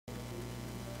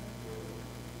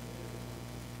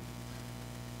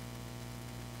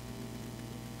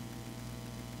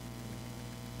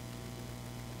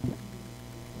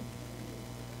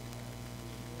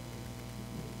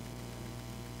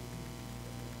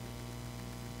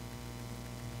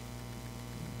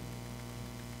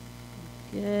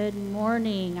Good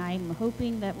morning. I'm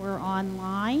hoping that we're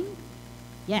online.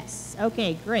 Yes.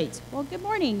 Okay, great. Well, good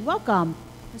morning. Welcome.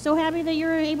 We're so happy that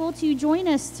you're able to join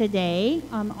us today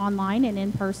online and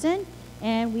in person.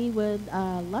 And we would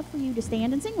love for you to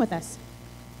stand and sing with us.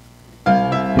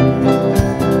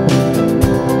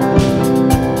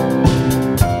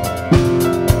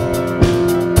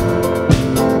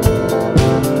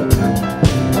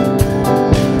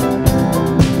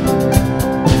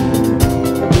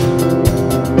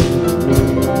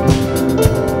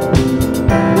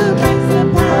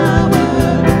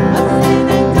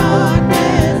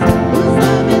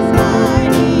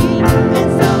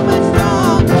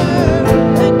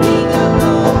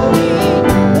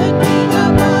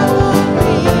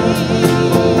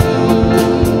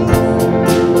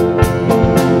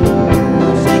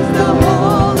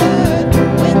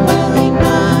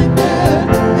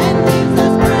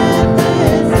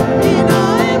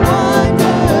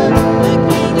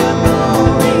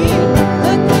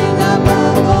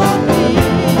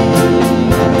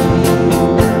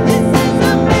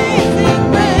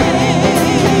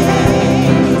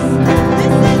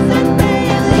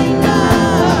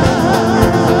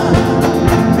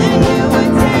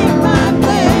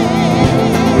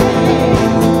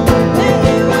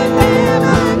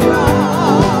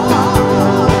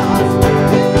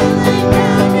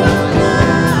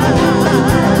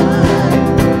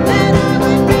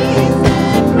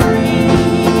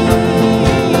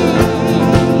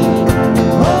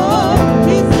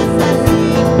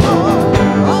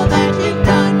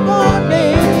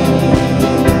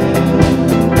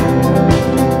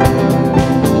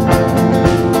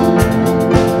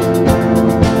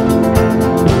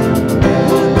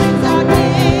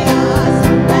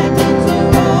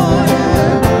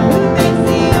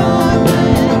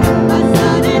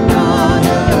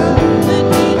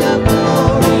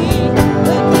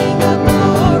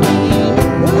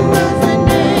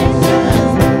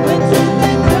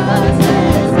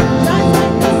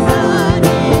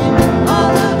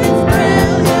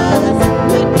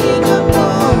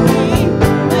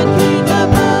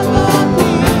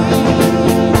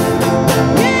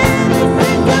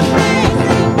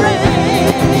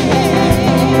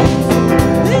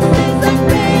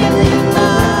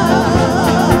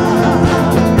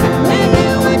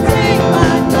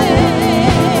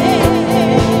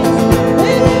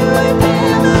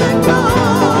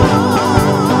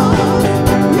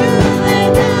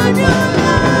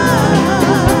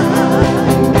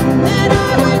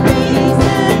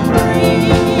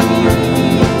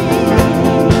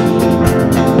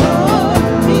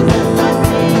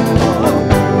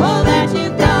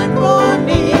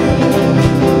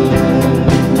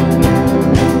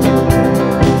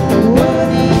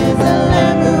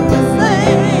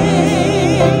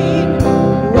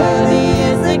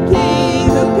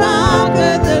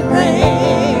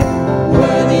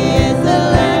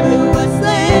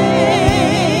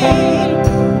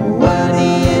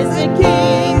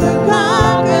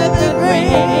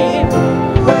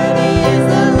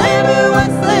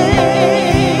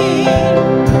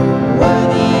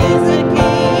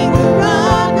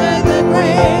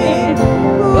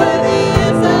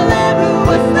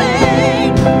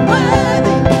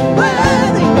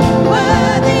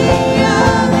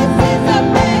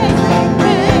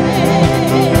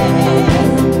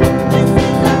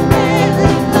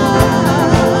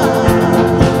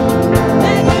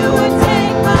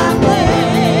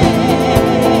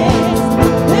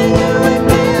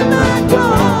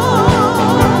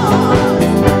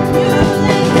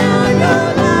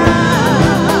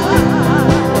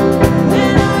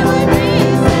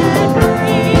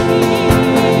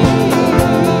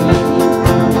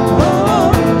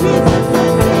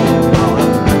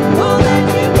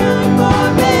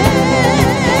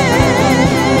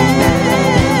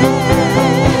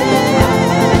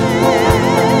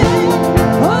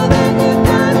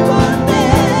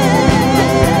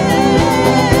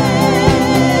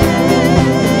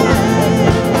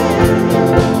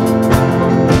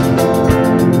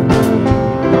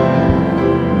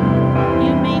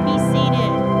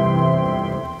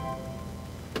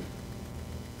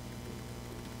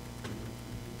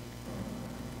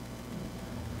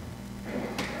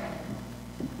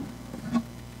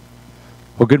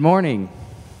 Well, good morning.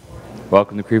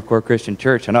 Welcome to Creve Coeur Christian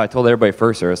Church. I know I told everybody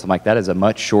first service, I'm like, that is a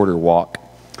much shorter walk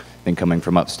than coming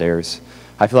from upstairs.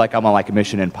 I feel like I'm on like a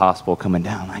Mission Impossible coming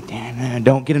down, like,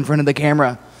 don't get in front of the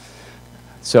camera.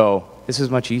 So this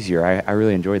is much easier. I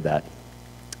really enjoyed that.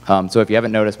 So if you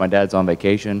haven't noticed, my dad's on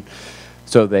vacation,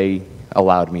 so they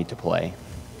allowed me to play.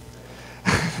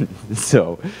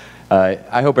 So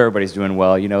I hope everybody's doing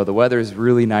well. You know, the weather is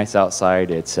really nice outside.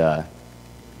 It's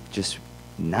just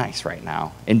nice right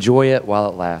now. Enjoy it while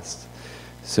it lasts.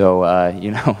 So,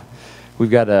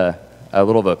 we've got a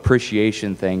little of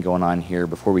appreciation thing going on here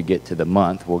before we get to the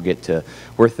month.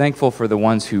 We're thankful for the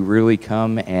ones who really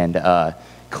come and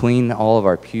clean all of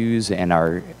our pews and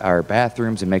our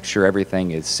bathrooms and make sure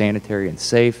everything is sanitary and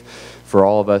safe for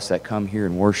all of us that come here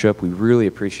and worship. We really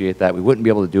appreciate that. We wouldn't be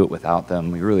able to do it without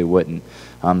them. We really wouldn't.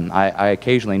 I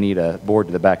occasionally need a board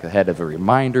to the back of the head of a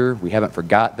reminder. We haven't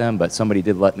forgot them, but somebody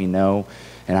did let me know,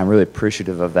 and I'm really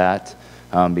appreciative of that.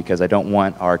 Because I don't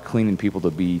want our cleaning people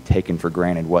to be taken for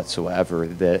granted whatsoever.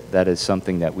 That is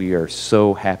something that we are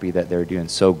so happy that they're doing,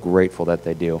 so grateful that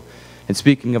they do. And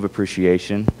speaking of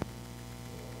appreciation,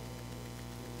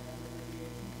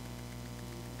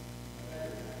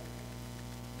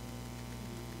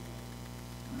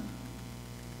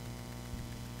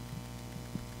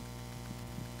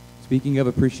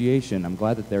 I'm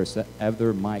glad that there's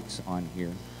other mics on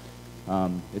here.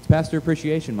 It's Pastor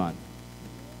Appreciation Month.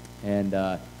 And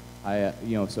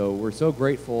so we're so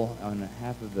grateful on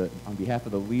behalf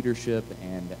of the leadership,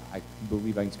 and I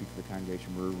believe I can speak for the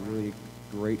congregation. We're really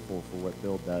grateful for what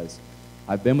Bill does.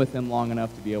 I've been with him long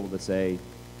enough to be able to say,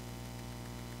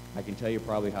 I can tell you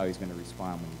probably how he's going to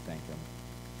respond when you thank him.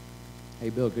 Hey,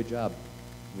 Bill, good job.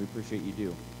 We appreciate you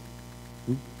do.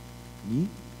 Who? Me?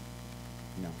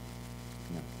 No.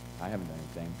 I haven't done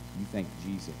anything. You thank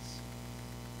Jesus.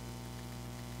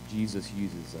 Jesus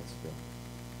uses us, Bill.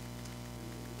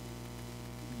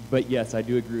 But yes, I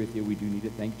do agree with you. We do need to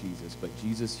thank Jesus. But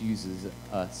Jesus uses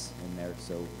us in there,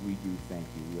 so we do thank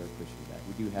you. We appreciate that.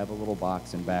 We do have a little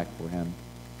box in back for him.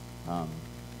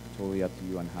 Totally up to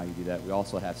you on how you do that. We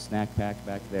also have snack pack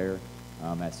back there.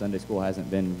 At Sunday school hasn't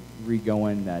been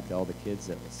re-going, that all the kids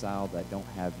at LaSalle that don't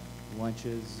have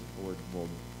lunches or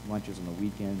lunches on the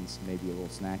weekends, maybe a little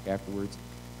snack afterwards,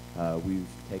 we've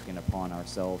taken upon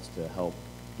ourselves to help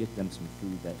get them some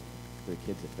food for the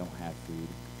kids that don't have food.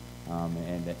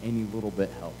 And any little bit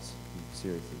helps.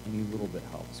 Seriously, any little bit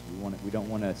helps. We don't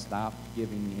want to stop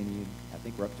giving any. I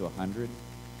think we're up to 100.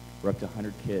 We're up to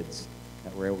 100 kids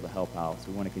that we're able to help out.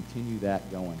 So we want to continue that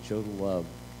going. Show the love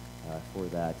for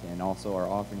that. And also our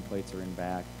offering plates are in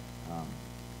back,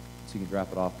 so you can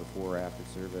drop it off before or after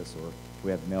service. Or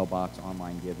we have mailbox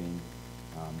online giving.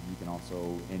 You can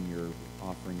also in your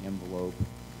offering envelope.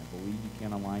 I believe you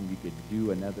can online. You could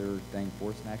do another thing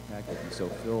for snack pack if you so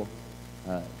feel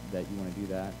that you want to do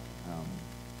that,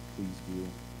 please do.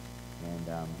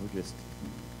 And we're just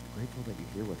grateful that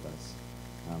you're here with us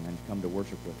and come to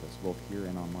worship with us, both here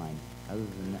and online. Other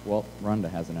than that, well, Rhonda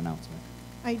has an announcement.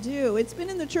 I do. It's been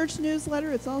in the church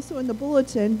newsletter. It's also in the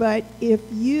bulletin. But if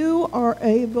you are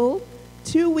able,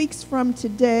 2 weeks from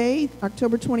today,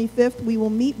 October 25th, we will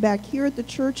meet back here at the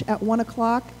church at 1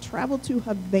 o'clock, travel to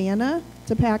Havana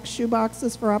to pack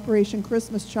shoeboxes for Operation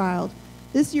Christmas Child.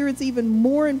 This year it's even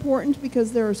more important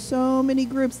because there are so many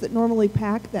groups that normally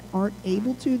pack that aren't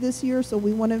able to this year, so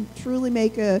we want to truly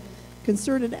make a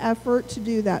concerted effort to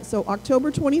do that. So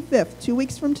October 25th, 2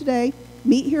 weeks from today,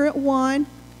 meet here at 1,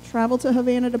 travel to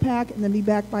Havana to pack, and then be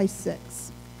back by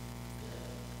 6.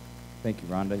 Thank you,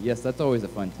 Rhonda. Yes, that's always a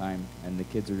fun time, and the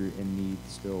kids are in need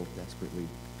still desperately.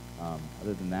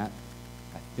 Other than that,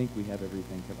 I think we have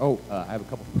everything covered. I have a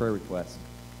couple of prayer requests.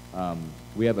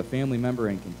 We have a family member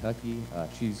in Kentucky.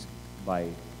 She's, by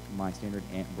my standard,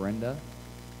 Aunt Brenda,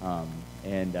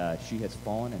 and she has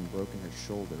fallen and broken her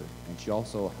shoulder. And she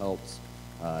also helps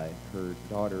her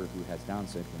daughter, who has Down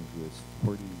syndrome, who is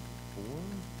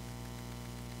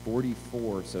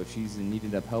 44. So she's in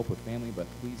need of help with family. But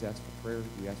please ask for prayer.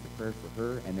 We ask for prayer for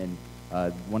her. And then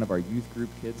one of our youth group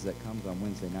kids that comes on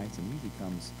Wednesday nights and usually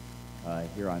comes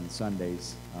here on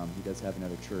Sundays. He does have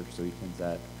another church, so he attends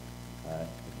that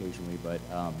occasionally, but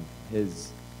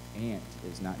his aunt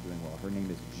is not doing well. Her name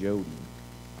is Jody.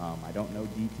 I don't know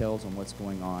details on what's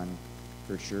going on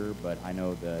for sure, but I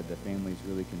know the family's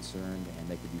really concerned, and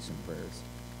they could use some prayers.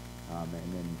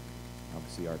 And then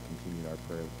obviously our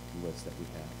prayer list that we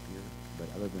have here. But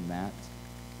other than that,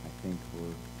 I think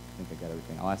I got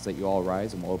everything. I'll ask that you all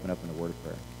rise, and we'll open up in a word of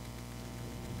prayer.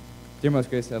 Dear most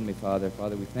gracious Heavenly Father,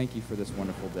 we thank you for this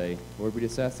wonderful day. Lord, we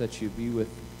just ask that you be with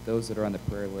those that are on the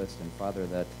prayer list, and Father,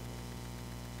 that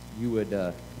you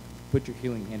would put your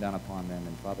healing hand down upon them,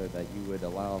 and Father, that you would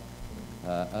allow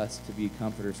us to be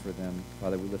comforters for them.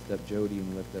 Father, we lift up Jody and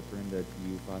we lift up Brenda to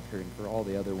you, Father, and for all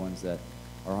the other ones that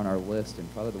are on our list, and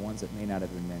Father, the ones that may not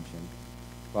have been mentioned.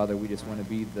 Father, we just want to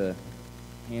be the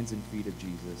hands and feet of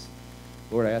Jesus.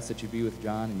 Lord, I ask that you be with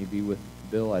John and you be with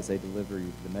Bill as they deliver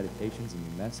the meditations and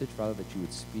your message, Father, that you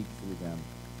would speak through them.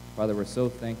 Father, we're so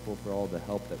thankful for all the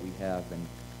help that we have in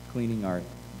cleaning our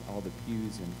all the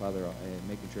pews, and Father,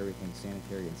 making sure everything's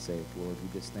sanitary and safe. Lord,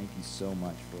 we just thank you so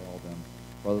much for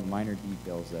all the minor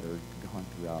details that are gone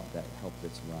throughout that help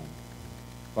this run.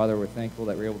 Father, we're thankful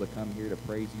that we're able to come here to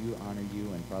praise you, honor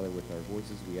you, and Father, with our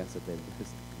voices, we ask that they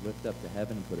just lift up to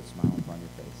heaven and put a smile upon your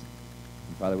face.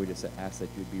 And Father, we just ask that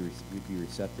you'd be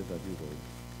receptive of your word.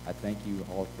 I thank you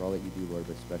all for all that you do, Lord,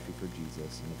 but especially for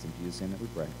Jesus. And it's in Jesus' name that we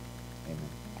pray. Amen.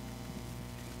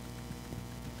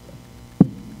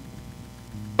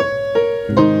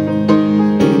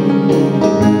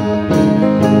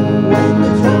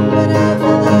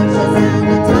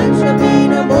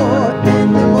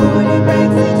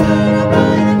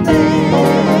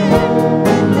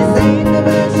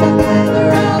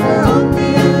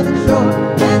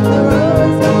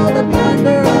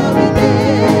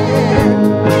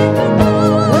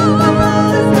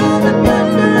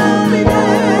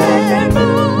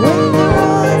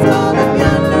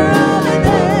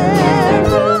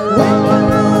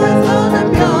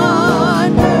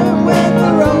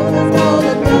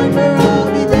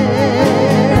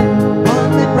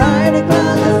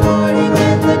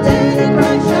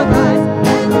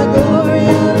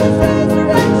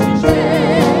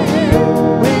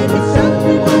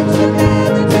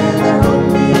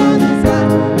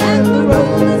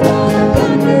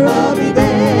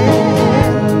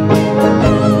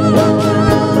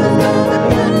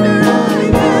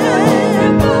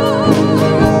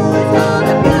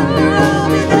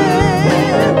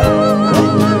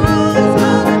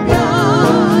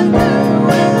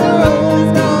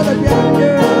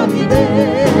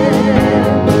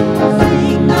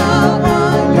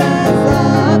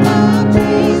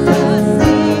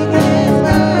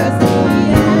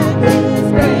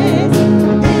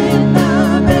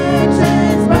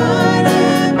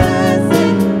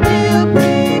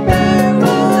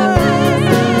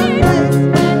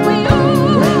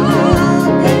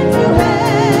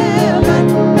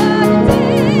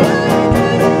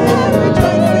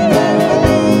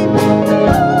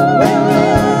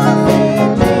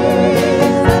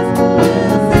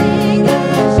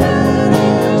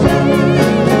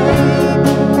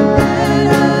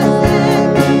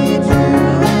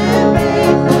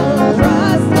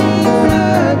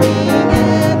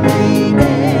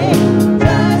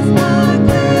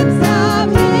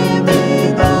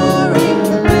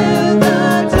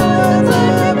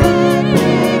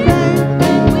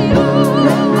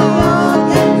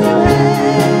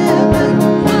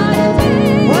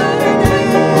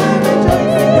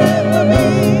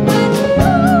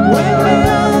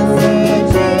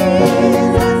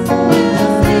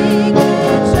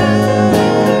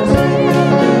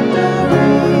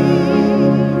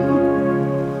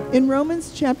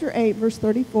 Chapter 8, verse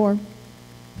 34.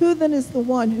 Who then is the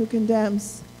one who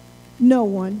condemns? No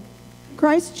one.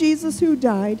 Christ Jesus, who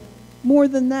died, more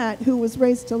than that, who was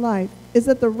raised to life, is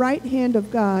at the right hand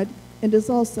of God and is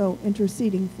also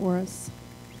interceding for us.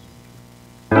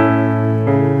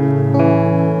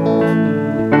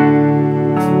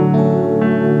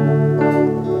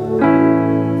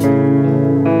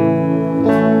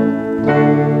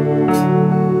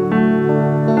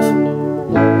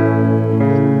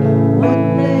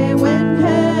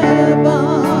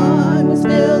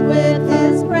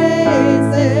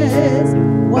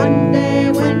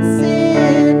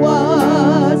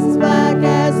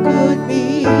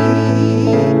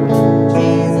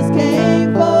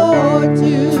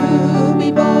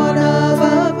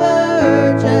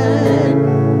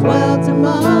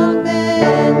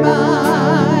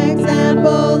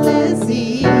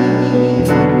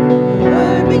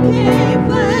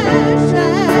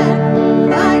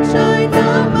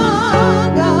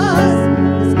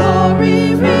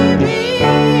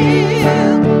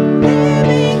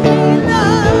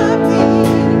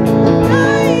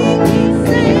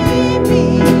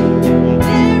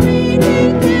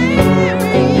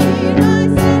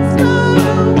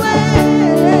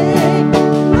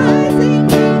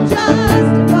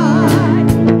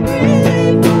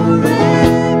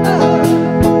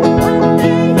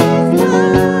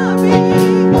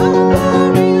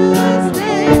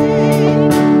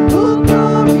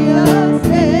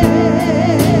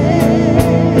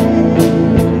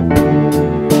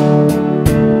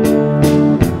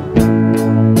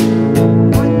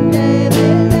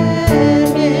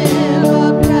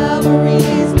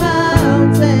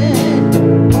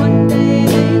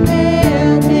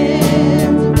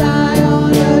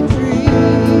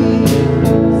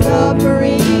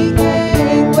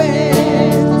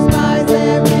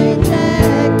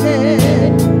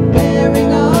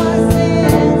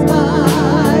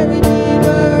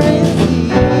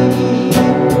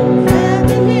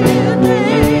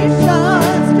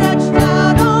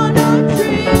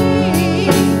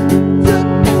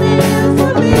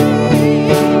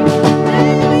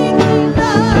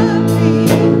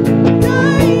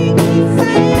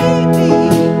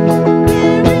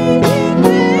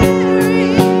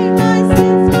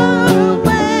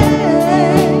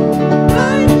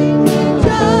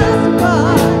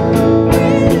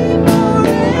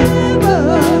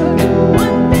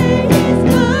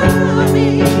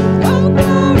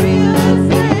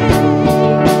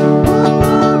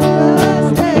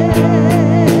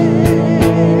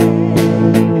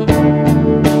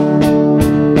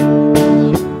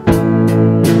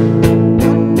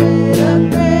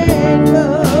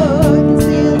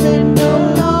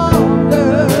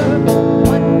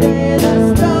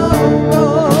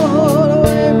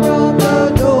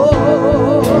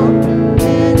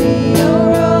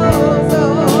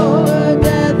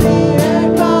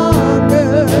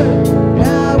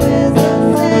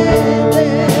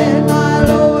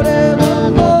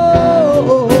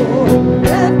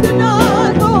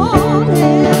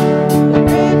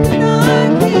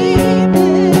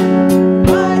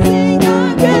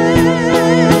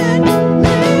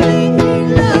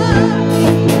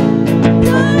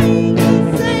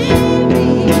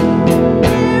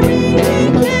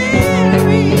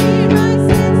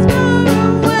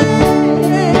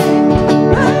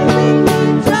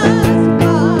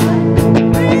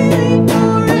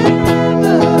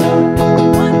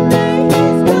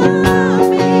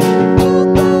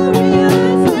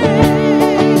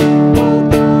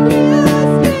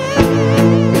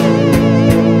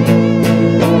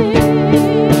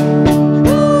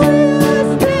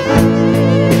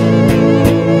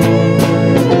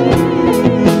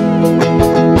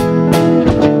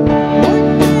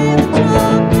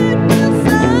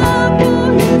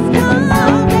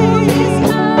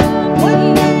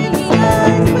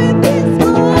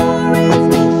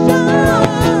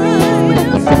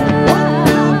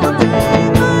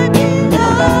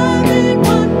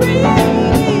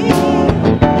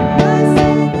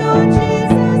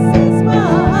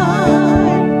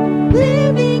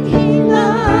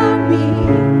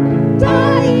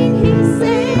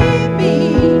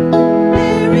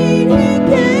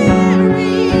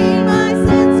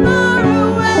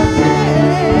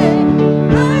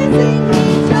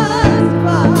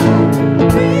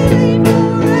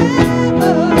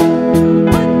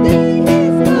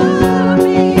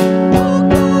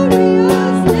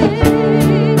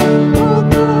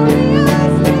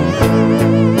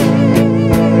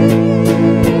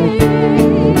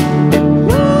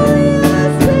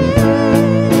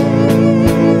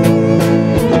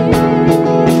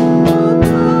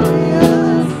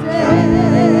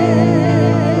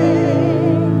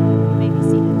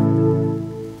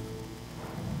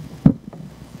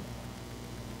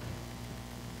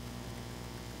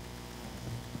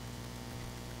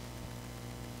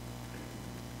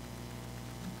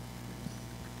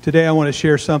 Today I want to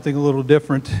share something a little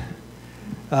different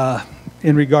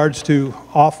in regards to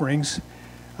offerings.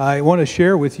 I want to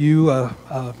share with you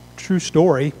a true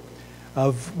story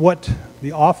of what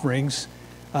the offerings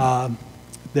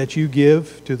that you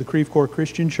give to the Creve Coeur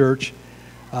Christian Church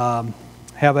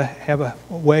have a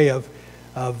way of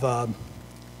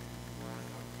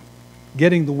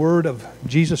getting the word of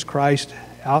Jesus Christ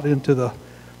out into the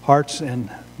hearts and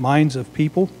minds of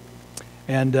people.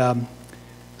 And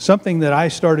something that I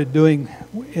started doing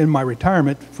in my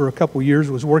retirement for a couple years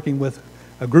was working with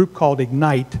a group called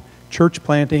Ignite Church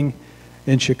Planting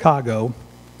in Chicago.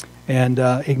 And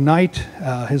Ignite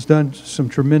has done some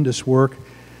tremendous work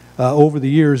over the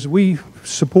years. We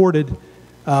supported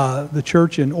the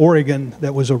church in Oregon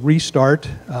that was a restart,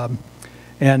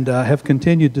 and have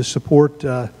continued to support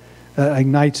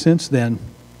Ignite since then.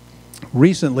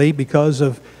 Recently, because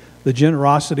of the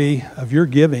generosity of your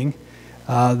giving,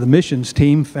 the missions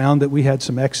team found that we had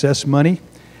some excess money,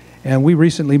 and we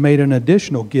recently made an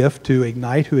additional gift to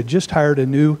Ignite, who had just hired a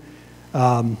new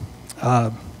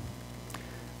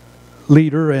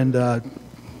leader and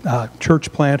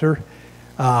church planter,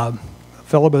 a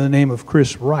fellow by the name of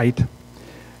Chris Wright.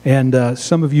 And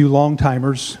some of you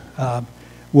long-timers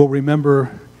will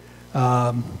remember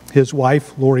his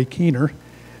wife, Lori Keener,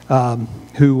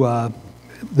 who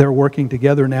they're working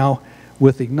together now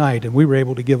with Ignite, and we were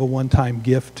able to give a one-time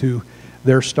gift to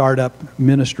their startup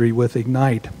ministry with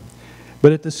Ignite.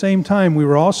 But at the same time, we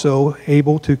were also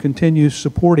able to continue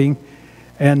supporting,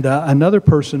 and another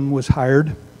person was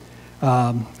hired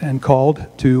and called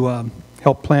to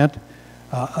help plant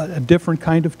a different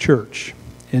kind of church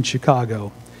in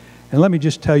Chicago. And let me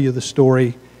just tell you the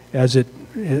story as it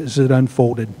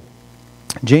unfolded.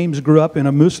 James grew up in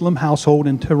a Muslim household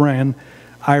in Tehran,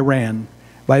 Iran.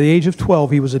 By the age of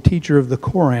 12, he was a teacher of the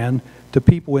Quran to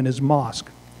people in his mosque.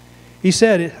 He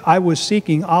said, "I was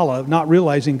seeking Allah, not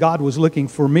realizing God was looking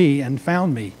for me and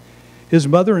found me." His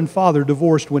mother and father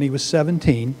divorced when he was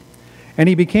 17, and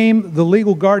he became the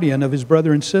legal guardian of his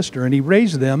brother and sister, and he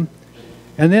raised them,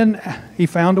 and then he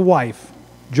found a wife,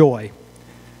 Joy.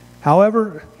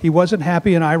 However, he wasn't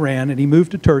happy in Iran, and he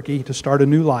moved to Turkey to start a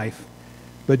new life,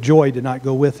 but Joy did not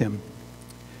go with him.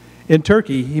 In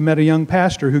Turkey, he met a young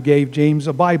pastor who gave James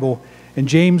a Bible, and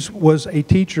James was a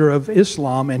teacher of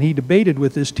Islam, and he debated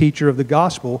with this teacher of the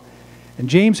gospel, and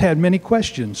James had many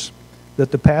questions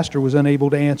that the pastor was unable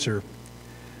to answer.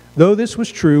 Though this was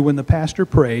true, when the pastor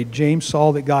prayed, James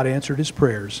saw that God answered his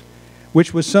prayers,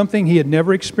 which was something he had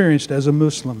never experienced as a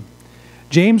Muslim.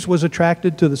 James was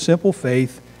attracted to the simple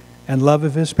faith and love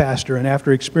of his pastor, and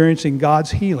after experiencing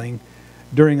God's healing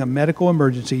during a medical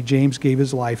emergency, James gave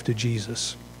his life to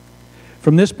Jesus.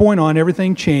 From this point on,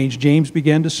 everything changed. James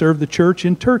began to serve the church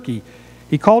in Turkey.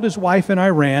 He called his wife in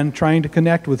Iran, trying to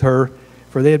connect with her,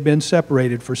 for they had been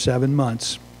separated for 7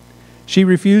 months. She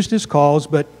refused his calls,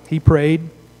 but he prayed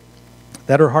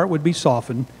that her heart would be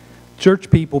softened.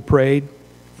 Church people prayed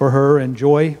for her, and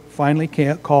Joy finally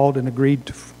called and agreed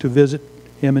to visit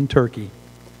him in Turkey.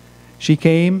 She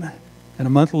came, and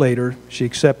a month later, she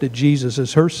accepted Jesus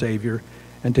as her Savior,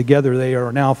 and together they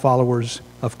are now followers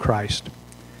of Christ.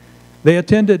 They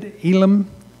attended Elim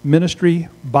Ministry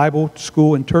Bible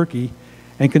School in Turkey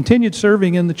and continued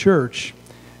serving in the church.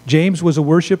 James was a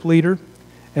worship leader,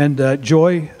 and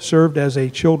Joy served as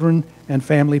a children and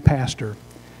family pastor.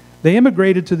 They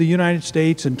immigrated to the United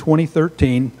States in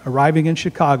 2013, arriving in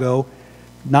Chicago,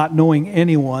 not knowing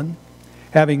anyone,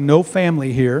 having no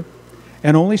family here,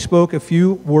 and only spoke a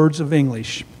few words of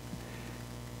English.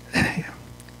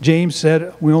 James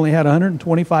said we only had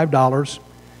 $125,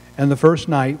 and the first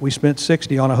night we spent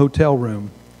 $60 on a hotel room.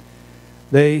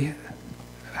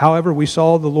 However, we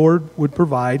saw the Lord would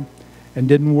provide and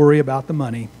didn't worry about the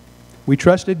money. We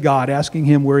trusted God, asking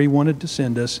Him where He wanted to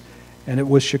send us, and it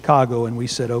was Chicago, and we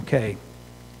said okay.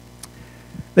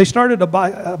 They started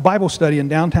a Bible study in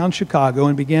downtown Chicago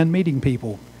and began meeting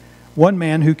people. One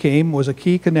man who came was a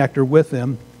key connector with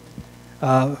them,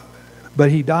 but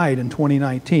he died in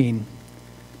 2019.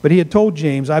 But he had told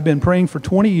James, "I've been praying for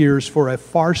 20 years for a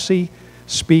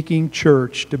Farsi-speaking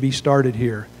church to be started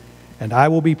here, and I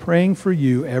will be praying for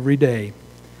you every day."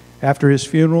 After his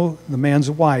funeral, the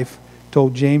man's wife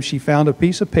told James she found a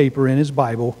piece of paper in his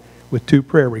Bible with 2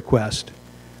 prayer requests,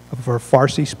 for a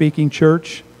Farsi-speaking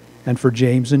church and for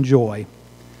James and Joy.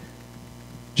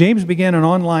 James began an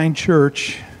online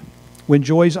church when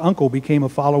Joy's uncle became a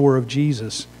follower of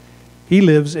Jesus. He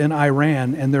lives in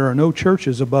Iran, and there are no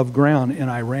churches above ground in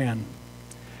Iran.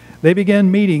 They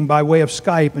began meeting by way of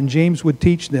Skype, and James would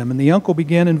teach them, and the uncle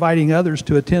began inviting others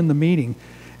to attend the meeting,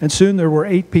 and soon there were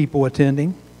 8 people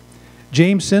attending.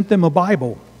 James sent them a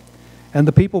Bible, And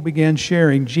the people began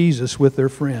sharing Jesus with their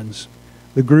friends.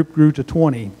 The group grew to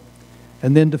 20,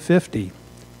 and then to 50,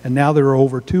 and now there are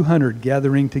over 200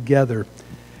 gathering together.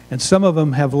 And some of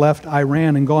them have left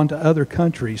Iran and gone to other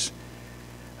countries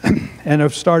and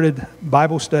have started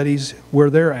Bible studies where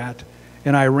they're at,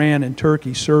 in Iran and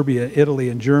Turkey, Serbia, Italy,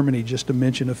 and Germany, just to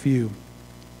mention a few.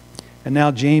 And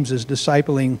now James is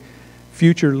discipling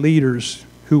future leaders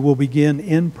who will begin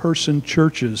in-person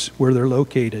churches where they're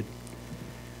located.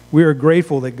 We are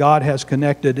grateful that God has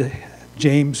connected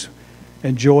James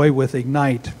and Joy with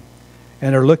Ignite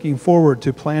and are looking forward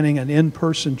to planning an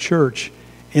in-person church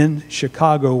in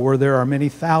Chicago where there are many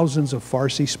thousands of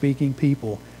Farsi-speaking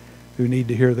people who need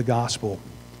to hear the gospel.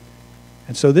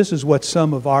 And so this is what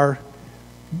some of our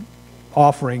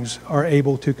offerings are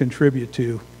able to contribute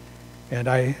to. And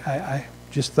I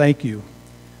just thank you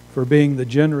for being the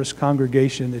generous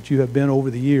congregation that you have been over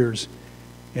the years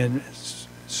in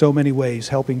so many ways,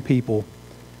 helping people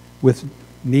with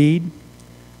need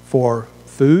for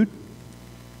food,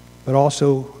 but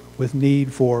also with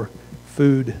need for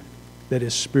food that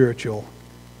is spiritual,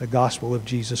 the gospel of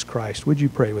Jesus Christ. Would you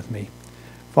pray with me?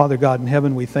 Father God in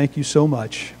heaven, we thank you so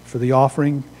much for the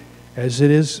offering as it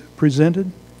is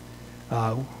presented.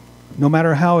 No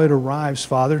matter how it arrives,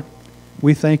 Father,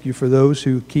 we thank you for those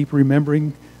who keep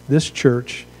remembering this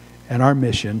church and our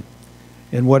mission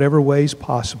in whatever ways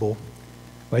possible,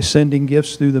 by sending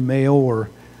gifts through the mail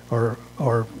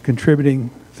or contributing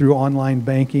through online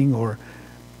banking or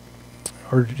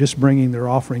just bringing their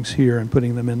offerings here and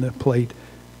putting them in the plate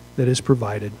that is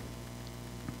provided.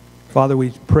 Father,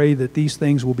 we pray that these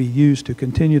things will be used to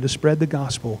continue to spread the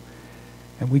gospel,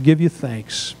 and we give you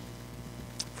thanks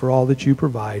for all that you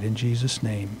provide. In Jesus'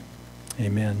 name,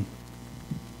 amen.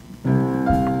 And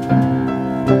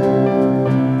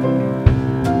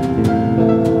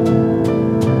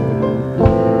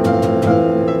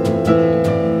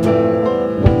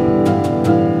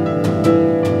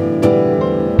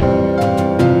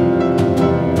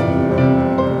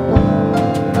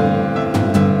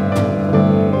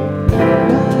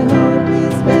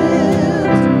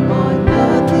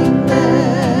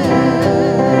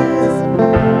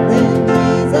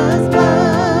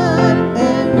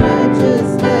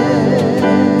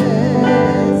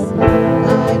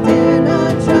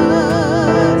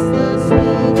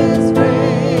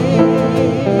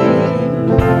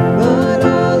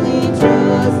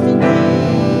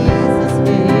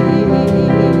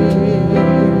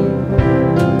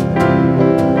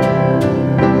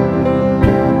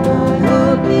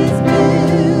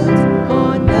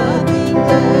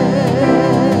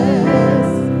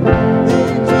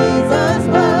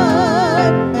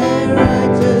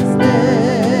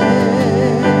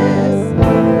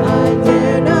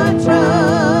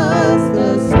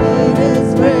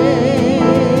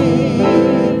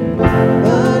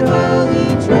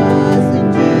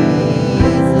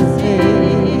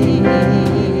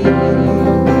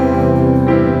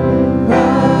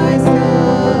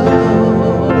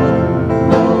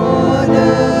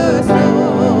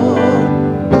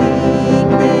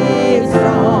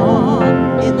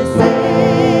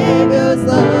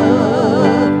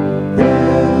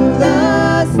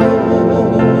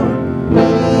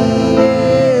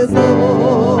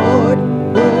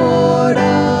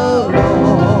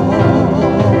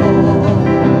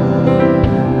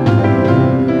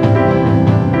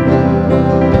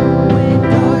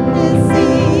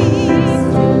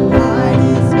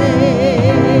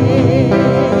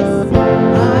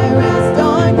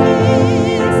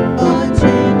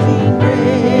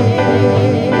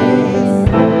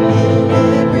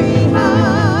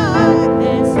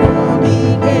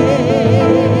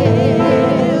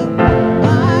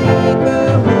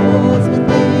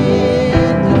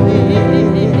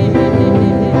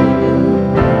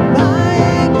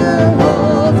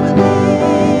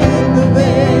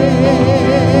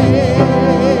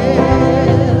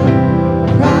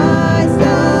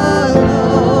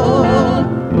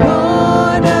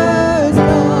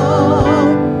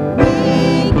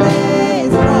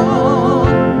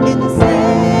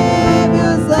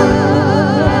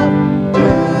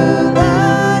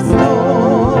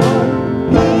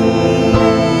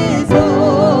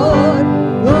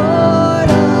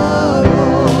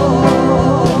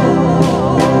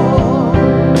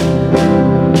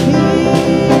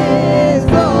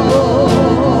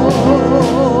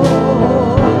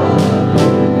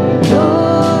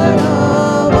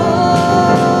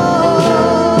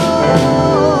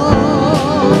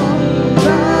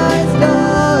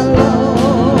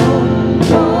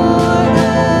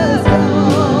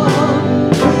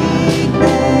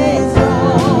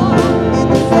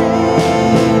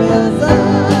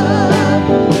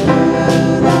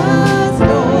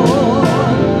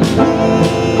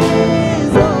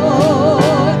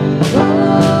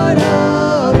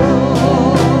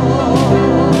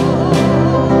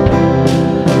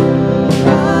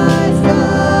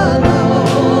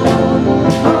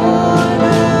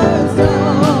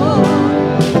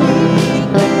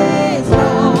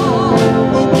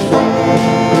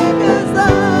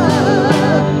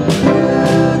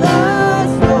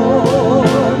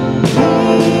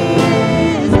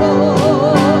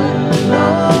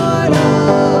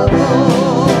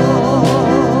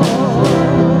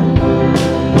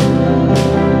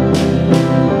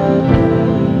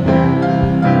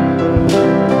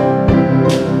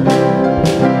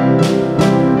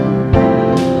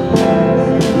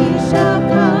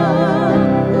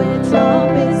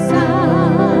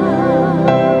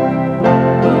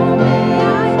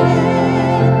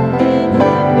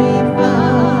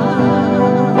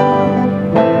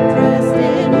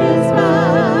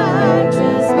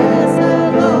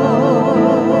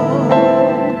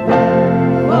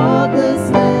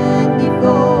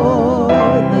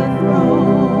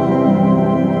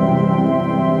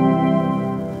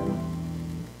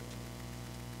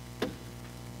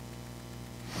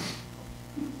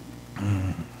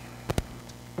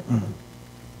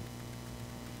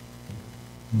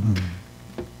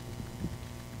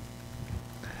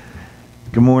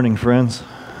Good morning, friends.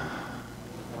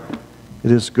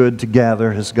 It is good to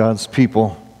gather as God's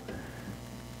people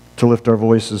to lift our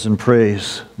voices in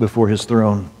praise before His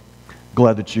throne.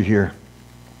 Glad that you're here.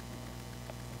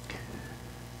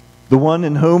 The one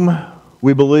in whom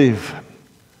we believe,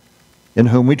 in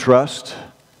whom we trust,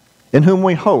 in whom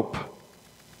we hope.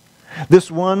 This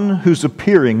one whose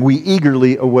appearing we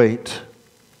eagerly await.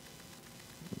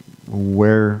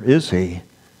 Where is He?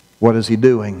 What is He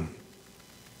doing?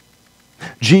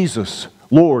 Jesus,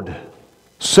 Lord,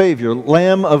 Savior,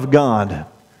 Lamb of God,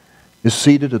 is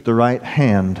seated at the right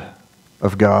hand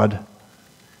of God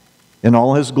in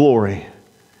all His glory,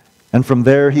 and from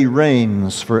there He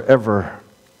reigns forever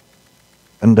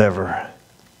and ever.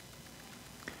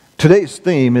 Today's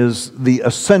theme is the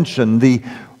ascension, the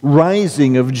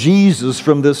rising of Jesus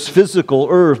from this physical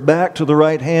earth back to the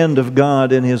right hand of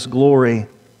God in His glory.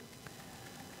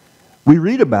 We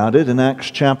read about it in Acts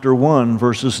chapter 1,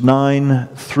 verses 9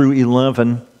 through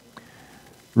 11.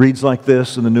 Reads like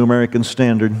this in the New American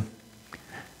Standard.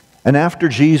 And after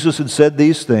Jesus had said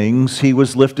these things, He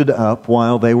was lifted up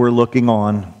while they were looking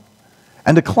on,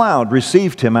 and a cloud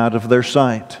received Him out of their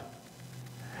sight.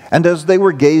 And as they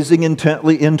were gazing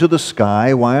intently into the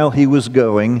sky while He was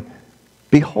going,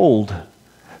 behold,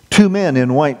 2 men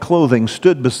in white clothing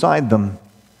stood beside them.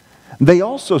 They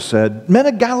also said, Men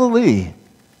of Galilee,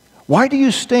 why do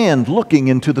you stand looking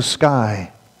into the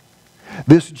sky?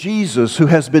 This Jesus who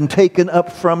has been taken up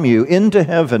from you into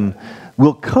heaven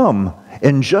will come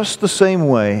in just the same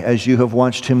way as you have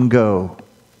watched Him go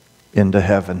into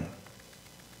heaven.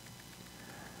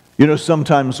 You know,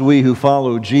 sometimes we who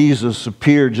follow Jesus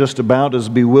appear just about as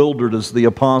bewildered as the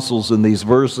apostles in these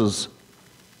verses.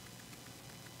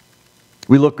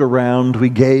 We look around, we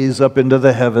gaze up into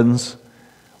the heavens,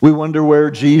 we wonder where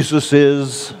Jesus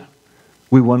is,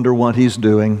 we wonder what He's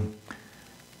doing.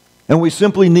 And we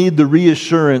simply need the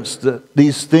reassurance that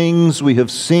these things we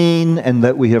have seen and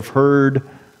that we have heard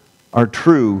are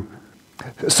true.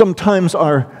 Sometimes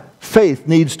our faith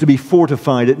needs to be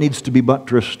fortified, it needs to be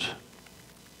buttressed.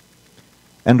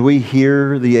 And we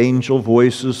hear the angel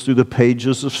voices through the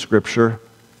pages of Scripture.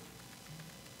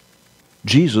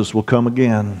 Jesus will come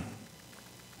again,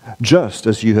 just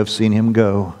as you have seen Him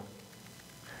go.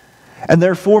 And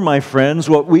therefore, my friends,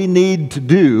 what we need to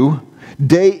do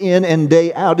day in and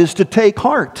day out is to take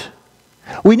heart.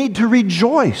 We need to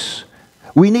rejoice.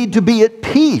 We need to be at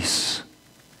peace.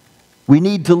 We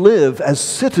need to live as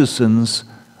citizens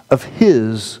of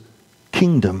His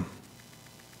kingdom.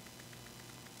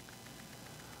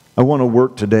 I want to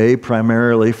work today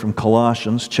primarily from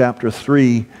Colossians chapter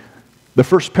 3, the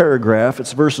first paragraph.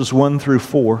 It's verses 1 through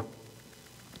 4.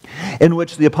 In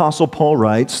which the Apostle Paul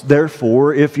writes,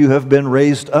 Therefore, if you have been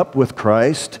raised up with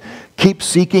Christ, keep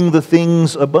seeking the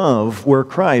things above, where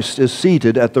Christ is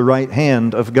seated at the right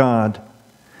hand of God.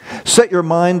 Set your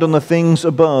mind on the things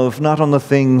above, not on the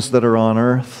things that are on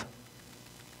earth.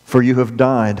 For you have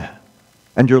died,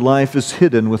 and your life is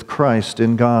hidden with Christ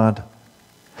in God.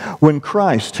 When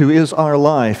Christ, who is our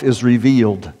life, is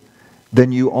revealed,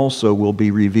 then you also will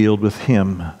be revealed with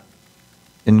Him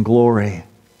in glory.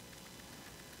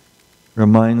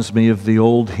 Reminds me of the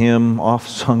old hymn oft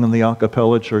sung in the a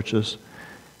cappella churches.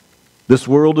 This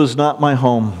world is not my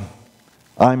home.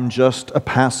 I'm just a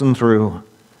passing through.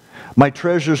 My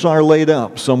treasures are laid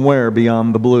up somewhere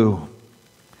beyond the blue.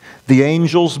 The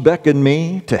angels beckon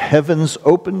me to heaven's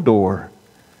open door,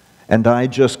 and I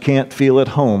just can't feel at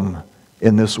home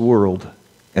in this world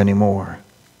anymore.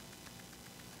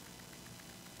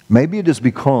 Maybe it is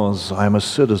because I'm a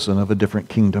citizen of a different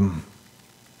kingdom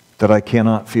that I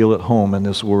cannot feel at home in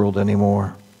this world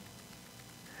anymore.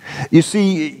 You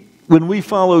see, when we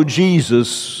follow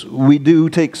Jesus, we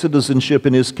do take citizenship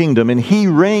in His kingdom, and He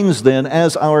reigns then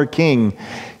as our King.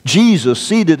 Jesus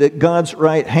seated at God's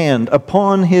right hand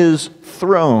upon His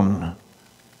throne,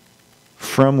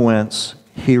 from whence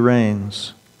He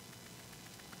reigns.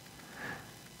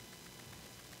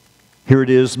 Here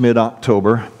it is,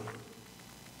 mid-October.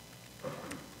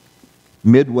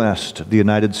 Midwest of the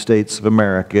United States of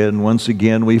America, and once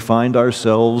again we find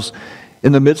ourselves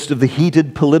in the midst of the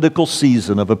heated political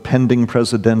season of a pending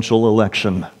presidential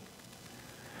election.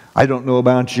 I don't know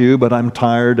about you, but I'm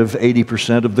tired of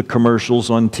 80% of the commercials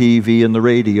on TV and the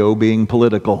radio being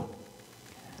political.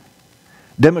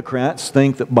 Democrats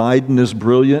think that Biden is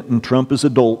brilliant and Trump is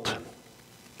a dolt.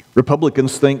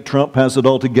 Republicans think Trump has it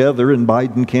all together and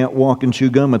Biden can't walk and chew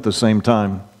gum at the same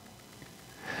time.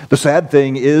 The sad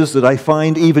thing is that I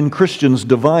find even Christians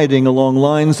dividing along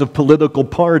lines of political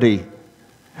party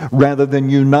rather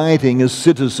than uniting as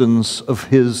citizens of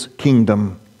His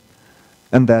kingdom.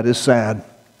 And that is sad.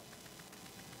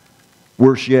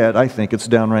 Worse yet, I think it's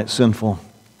downright sinful.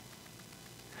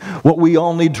 What we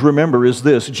all need to remember is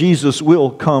this: Jesus will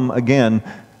come again,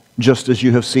 just as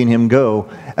you have seen him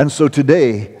go. And so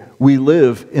today, we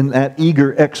live in that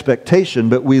eager expectation,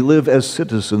 but we live as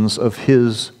citizens of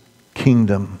his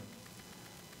kingdom.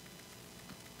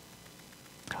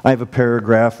 I have a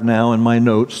paragraph now in my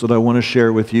notes that I want to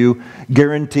share with you,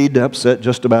 guaranteed to upset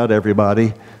just about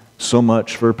everybody. So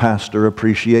much for pastor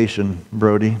appreciation,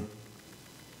 Brody.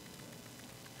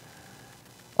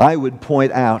 I would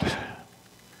point out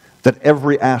that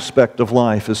every aspect of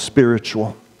life is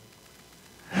spiritual.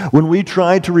 When we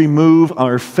try to remove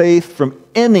our faith from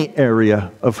any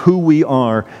area of who we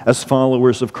are as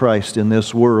followers of Christ in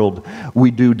this world, we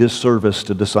do disservice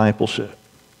to discipleship.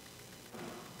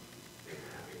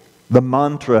 The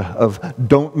mantra of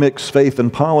 "don't mix faith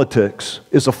and politics"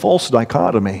 is a false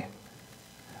dichotomy.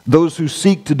 Those who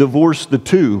seek to divorce the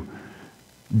two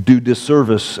do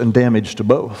disservice and damage to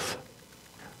both.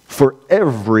 For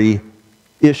every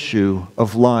issue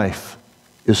of life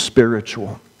is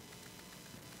spiritual.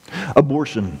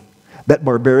 Abortion, that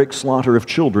barbaric slaughter of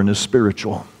children, is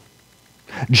spiritual.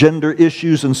 Gender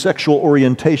issues and sexual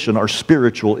orientation are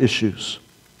spiritual issues.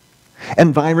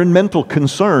 Environmental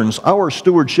concerns, our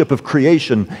stewardship of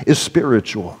creation, is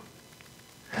spiritual.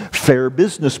 Fair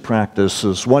business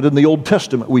practices, what in the Old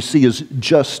Testament we see as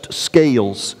just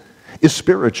scales, is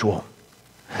spiritual.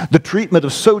 The treatment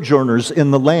of sojourners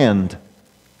in the land,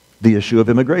 the issue of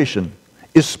immigration,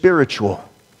 is spiritual.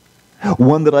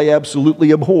 One that I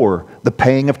absolutely abhor, the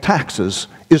paying of taxes,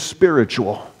 is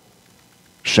spiritual.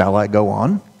 Shall I go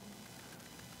on?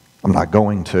 I'm not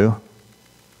going to.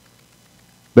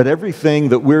 But everything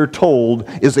that we're told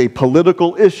is a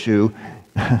political issue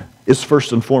is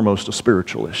first and foremost a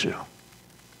spiritual issue.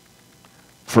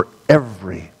 For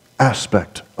every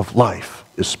aspect of life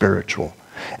is spiritual.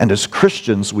 And as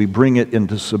Christians, we bring it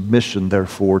into submission,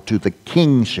 therefore, to the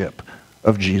kingship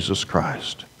of Jesus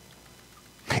Christ.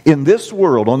 In this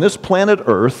world, on this planet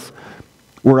Earth,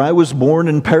 where I was born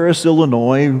in Paris,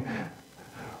 Illinois,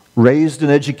 raised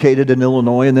and educated in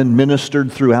Illinois, and then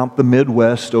ministered throughout the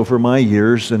Midwest over my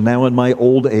years, and now in my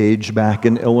old age back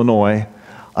in Illinois,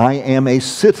 I am a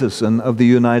citizen of the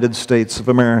United States of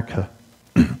America.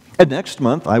 And next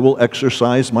month, I will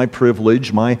exercise my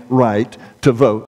privilege, my right to vote.